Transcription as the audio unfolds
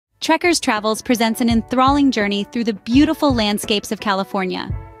Trekkers Travels presents an enthralling journey through the beautiful landscapes of California.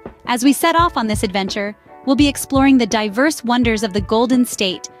 As we set off on this adventure, we'll be exploring the diverse wonders of the Golden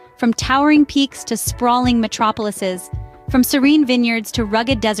State, from towering peaks to sprawling metropolises, from serene vineyards to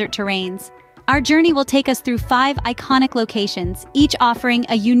rugged desert terrains. Our journey will take us through 5 iconic locations, each offering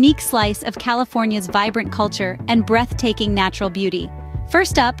a unique slice of California's vibrant culture and breathtaking natural beauty.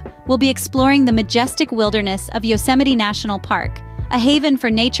 First up, we'll be exploring the majestic wilderness of Yosemite National Park, a haven for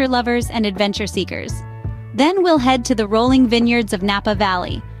nature lovers and adventure seekers. Then we'll head to the rolling vineyards of Napa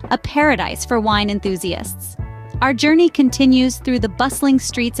Valley, a paradise for wine enthusiasts. Our journey continues through the bustling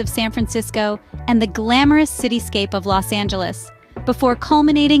streets of San Francisco and the glamorous cityscape of Los Angeles, before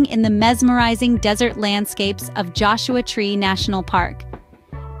culminating in the mesmerizing desert landscapes of Joshua Tree National Park.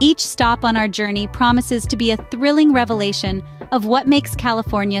 Each stop on our journey promises to be a thrilling revelation of what makes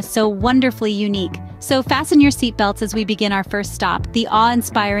California so wonderfully unique. So fasten your seatbelts as we begin our first stop, the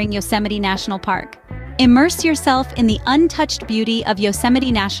awe-inspiring Yosemite National Park. Immerse yourself in the untouched beauty of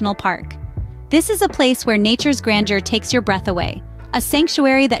Yosemite National Park. This is a place where nature's grandeur takes your breath away, a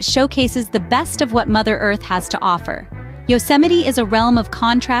sanctuary that showcases the best of what Mother Earth has to offer. Yosemite is a realm of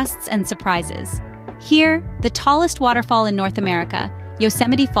contrasts and surprises. Here, the tallest waterfall in North America,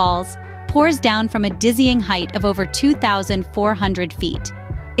 Yosemite Falls, pours down from a dizzying height of over 2,400 feet.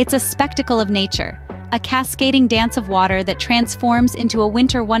 It's a spectacle of nature, a cascading dance of water that transforms into a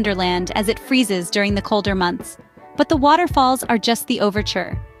winter wonderland as it freezes during the colder months. But the waterfalls are just the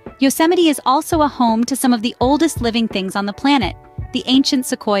overture. Yosemite is also a home to some of the oldest living things on the planet, the ancient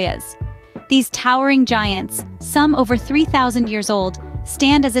sequoias. These towering giants, some over 3,000 years old,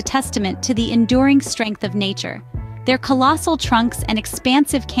 stand as a testament to the enduring strength of nature. Their colossal trunks and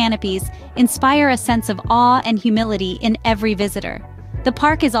expansive canopies inspire a sense of awe and humility in every visitor. The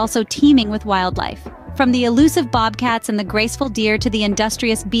park is also teeming with wildlife. From the elusive bobcats and the graceful deer to the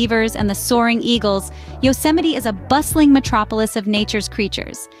industrious beavers and the soaring eagles, Yosemite is a bustling metropolis of nature's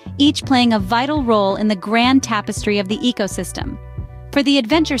creatures, each playing a vital role in the grand tapestry of the ecosystem. For the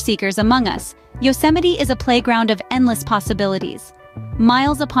adventure seekers among us, Yosemite is a playground of endless possibilities.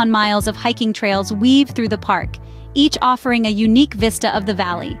 Miles upon miles of hiking trails weave through the park, each offering a unique vista of the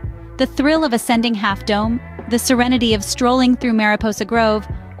valley. The thrill of ascending Half Dome, the serenity of strolling through Mariposa Grove,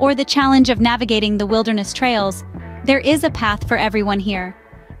 or the challenge of navigating the wilderness trails, there is a path for everyone here,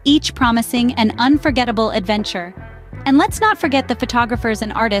 each promising an unforgettable adventure. And let's not forget the photographers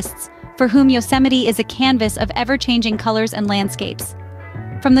and artists, for whom Yosemite is a canvas of ever-changing colors and landscapes.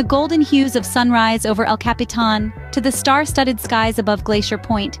 From the golden hues of sunrise over El Capitan to the star-studded skies above Glacier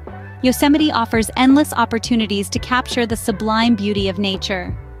Point, Yosemite offers endless opportunities to capture the sublime beauty of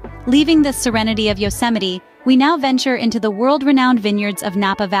nature. Leaving the serenity of Yosemite, we now venture into the world-renowned vineyards of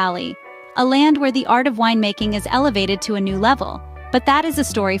Napa Valley, a land where the art of winemaking is elevated to a new level. But that is a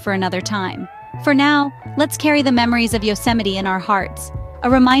story for another time. For now, let's carry the memories of Yosemite in our hearts, a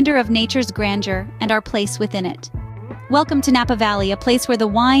reminder of nature's grandeur and our place within it. Welcome to Napa Valley, a place where the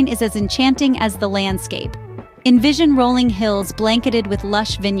wine is as enchanting as the landscape. Envision rolling hills blanketed with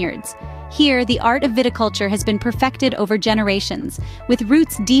lush vineyards. Here, the art of viticulture has been perfected over generations, with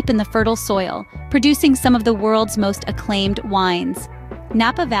roots deep in the fertile soil, producing some of the world's most acclaimed wines.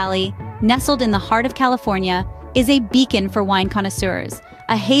 Napa Valley, nestled in the heart of California, is a beacon for wine connoisseurs,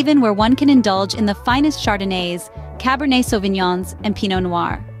 a haven where one can indulge in the finest Chardonnays, Cabernet Sauvignons, and Pinot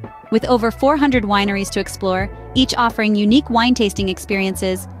Noir. With over 400 wineries to explore, each offering unique wine tasting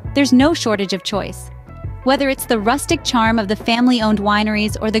experiences, there's no shortage of choice. Whether it's the rustic charm of the family-owned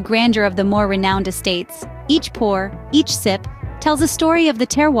wineries or the grandeur of the more renowned estates, each pour, each sip, tells a story of the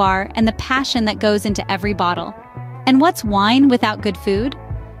terroir and the passion that goes into every bottle. And what's wine without good food?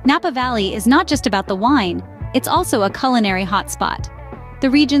 Napa Valley is not just about the wine, it's also a culinary hotspot. The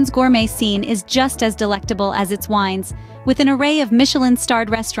region's gourmet scene is just as delectable as its wines, with an array of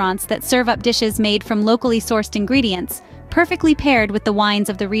Michelin-starred restaurants that serve up dishes made from locally sourced ingredients, perfectly paired with the wines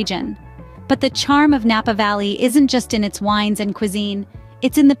of the region. But the charm of Napa Valley isn't just in its wines and cuisine,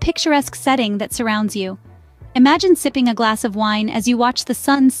 it's in the picturesque setting that surrounds you. Imagine sipping a glass of wine as you watch the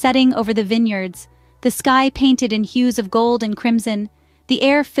sun setting over the vineyards, the sky painted in hues of gold and crimson, the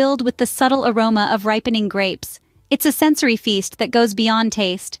air filled with the subtle aroma of ripening grapes. It's a sensory feast that goes beyond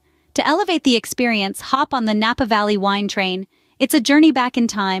taste. To elevate the experience, hop on the Napa Valley wine train. It's a journey back in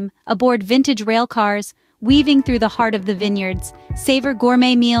time, aboard vintage rail cars, weaving through the heart of the vineyards, savor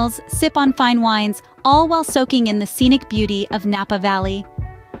gourmet meals, sip on fine wines, all while soaking in the scenic beauty of Napa Valley.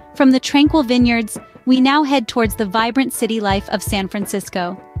 From the tranquil vineyards, we now head towards the vibrant city life of San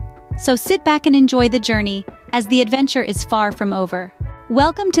Francisco. So sit back and enjoy the journey, as the adventure is far from over.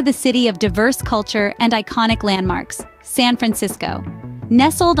 Welcome to the city of diverse culture and iconic landmarks, San Francisco.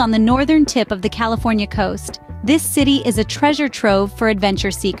 Nestled on the northern tip of the California coast, this city is a treasure trove for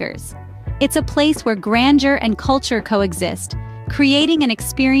adventure seekers. It's a place where grandeur and culture coexist, creating an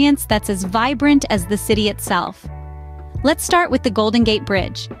experience that's as vibrant as the city itself. Let's start with the Golden Gate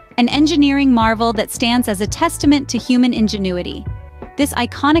Bridge, an engineering marvel that stands as a testament to human ingenuity. This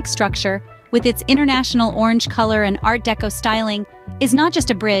iconic structure, with its international orange color and Art Deco styling, is not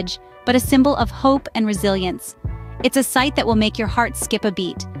just a bridge, but a symbol of hope and resilience. It's a sight that will make your heart skip a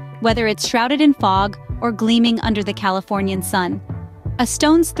beat, whether it's shrouded in fog or gleaming under the Californian sun. A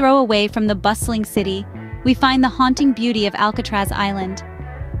stone's throw away from the bustling city, we find the haunting beauty of Alcatraz Island.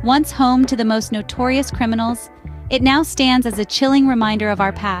 Once home to the most notorious criminals, it now stands as a chilling reminder of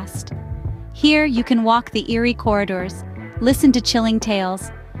our past. Here you can walk the eerie corridors, listen to chilling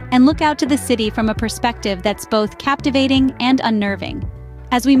tales, and look out to the city from a perspective that's both captivating and unnerving.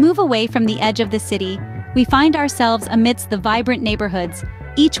 As we move away from the edge of the city, we find ourselves amidst the vibrant neighborhoods,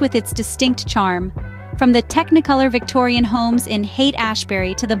 each with its distinct charm. From the Technicolor Victorian homes in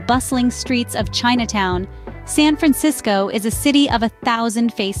Haight-Ashbury to the bustling streets of Chinatown, San Francisco is a city of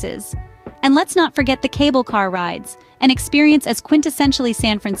 1,000 faces. And let's not forget the cable car rides, an experience as quintessentially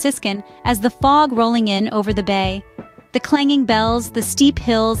San Franciscan as the fog rolling in over the bay. The clanging bells, the steep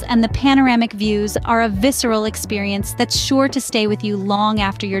hills, and the panoramic views are a visceral experience that's sure to stay with you long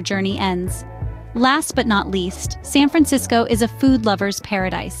after your journey ends. Last but not least, San Francisco is a food lover's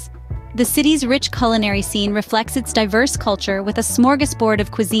paradise. The city's rich culinary scene reflects its diverse culture with a smorgasbord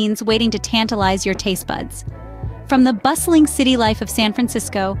of cuisines waiting to tantalize your taste buds. From the bustling city life of San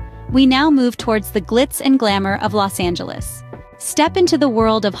Francisco, we now move towards the glitz and glamour of Los Angeles. Step into the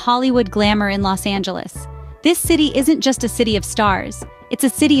world of Hollywood glamour in Los Angeles. This city isn't just a city of stars, it's a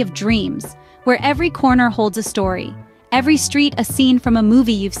city of dreams, where every corner holds a story, every street a scene from a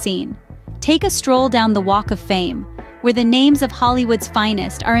movie you've seen. Take a stroll down the Walk of Fame, where the names of Hollywood's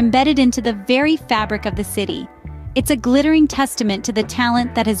finest are embedded into the very fabric of the city. It's a glittering testament to the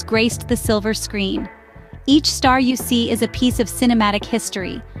talent that has graced the silver screen. Each star you see is a piece of cinematic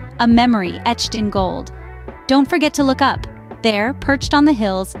history, a memory etched in gold. Don't forget to look up. There, perched on the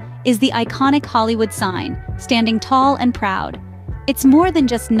hills, is the iconic Hollywood sign, standing tall and proud. It's more than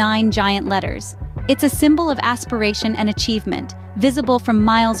just 9 giant letters. It's a symbol of aspiration and achievement, visible from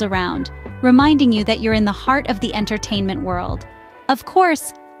miles around, reminding you that you're in the heart of the entertainment world. Of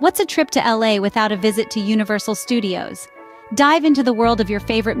course, what's a trip to LA without a visit to Universal Studios? Dive into the world of your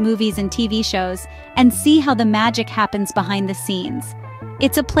favorite movies and TV shows and see how the magic happens behind the scenes.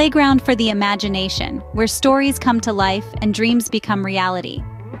 It's a playground for the imagination, where stories come to life and dreams become reality.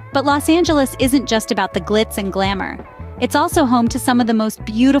 But Los Angeles isn't just about the glitz and glamour. It's also home to some of the most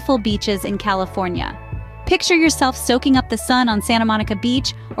beautiful beaches in California. Picture yourself soaking up the sun on Santa Monica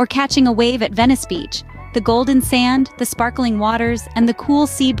Beach or catching a wave at Venice Beach. The golden sand, the sparkling waters, and the cool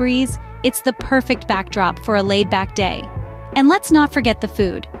sea breeze, it's the perfect backdrop for a laid-back day. And let's not forget the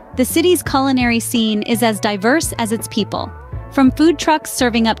food. The city's culinary scene is as diverse as its people. From food trucks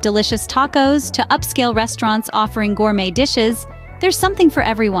serving up delicious tacos to upscale restaurants offering gourmet dishes, there's something for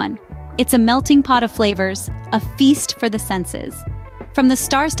everyone. It's a melting pot of flavors, a feast for the senses. From the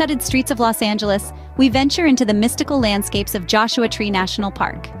star-studded streets of Los Angeles, we venture into the mystical landscapes of Joshua Tree National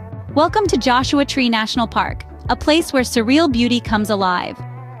Park. Welcome to Joshua Tree National Park, a place where surreal beauty comes alive.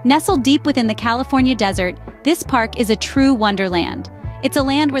 Nestled deep within the California desert, this park is a true wonderland. It's a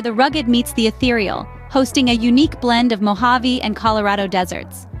land where the rugged meets the ethereal, hosting a unique blend of Mojave and Colorado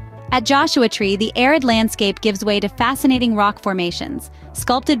deserts. At Joshua Tree, the arid landscape gives way to fascinating rock formations,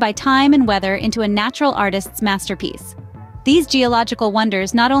 sculpted by time and weather into a natural artist's masterpiece. These geological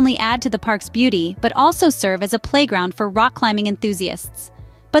wonders not only add to the park's beauty, but also serve as a playground for rock climbing enthusiasts.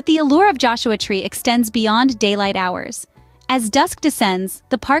 But the allure of Joshua Tree extends beyond daylight hours. As dusk descends,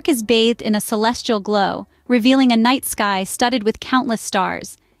 the park is bathed in a celestial glow, revealing a night sky studded with countless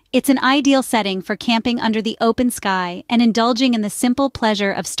stars. It's an ideal setting for camping under the open sky and indulging in the simple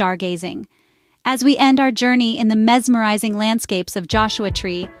pleasure of stargazing. As we end our journey in the mesmerizing landscapes of Joshua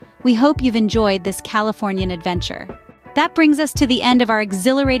Tree, we hope you've enjoyed this Californian adventure. That brings us to the end of our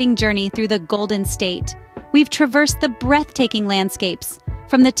exhilarating journey through the Golden State. We've traversed the breathtaking landscapes,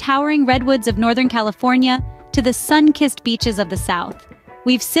 from the towering redwoods of Northern California to the sun-kissed beaches of the South.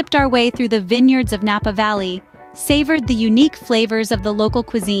 We've sipped our way through the vineyards of Napa Valley, savored the unique flavors of the local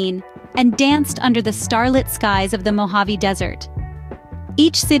cuisine, and danced under the starlit skies of the Mojave Desert.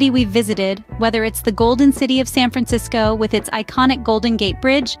 Each city we've visited, whether it's the Golden City of San Francisco with its iconic Golden Gate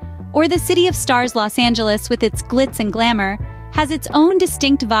Bridge, or the City of Stars Los Angeles with its glitz and glamour, has its own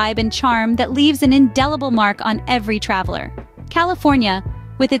distinct vibe and charm that leaves an indelible mark on every traveler. California,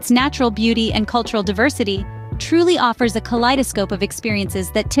 with its natural beauty and cultural diversity, truly offers a kaleidoscope of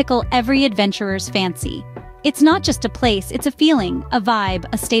experiences that tickle every adventurer's fancy. It's not just a place, it's a feeling, a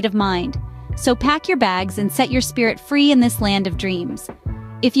vibe, a state of mind. So pack your bags and set your spirit free in this land of dreams.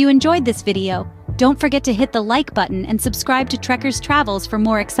 If you enjoyed this video, don't forget to hit the like button and subscribe to Trekkers Travels for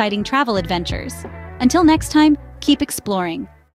more exciting travel adventures. Until next time, keep exploring.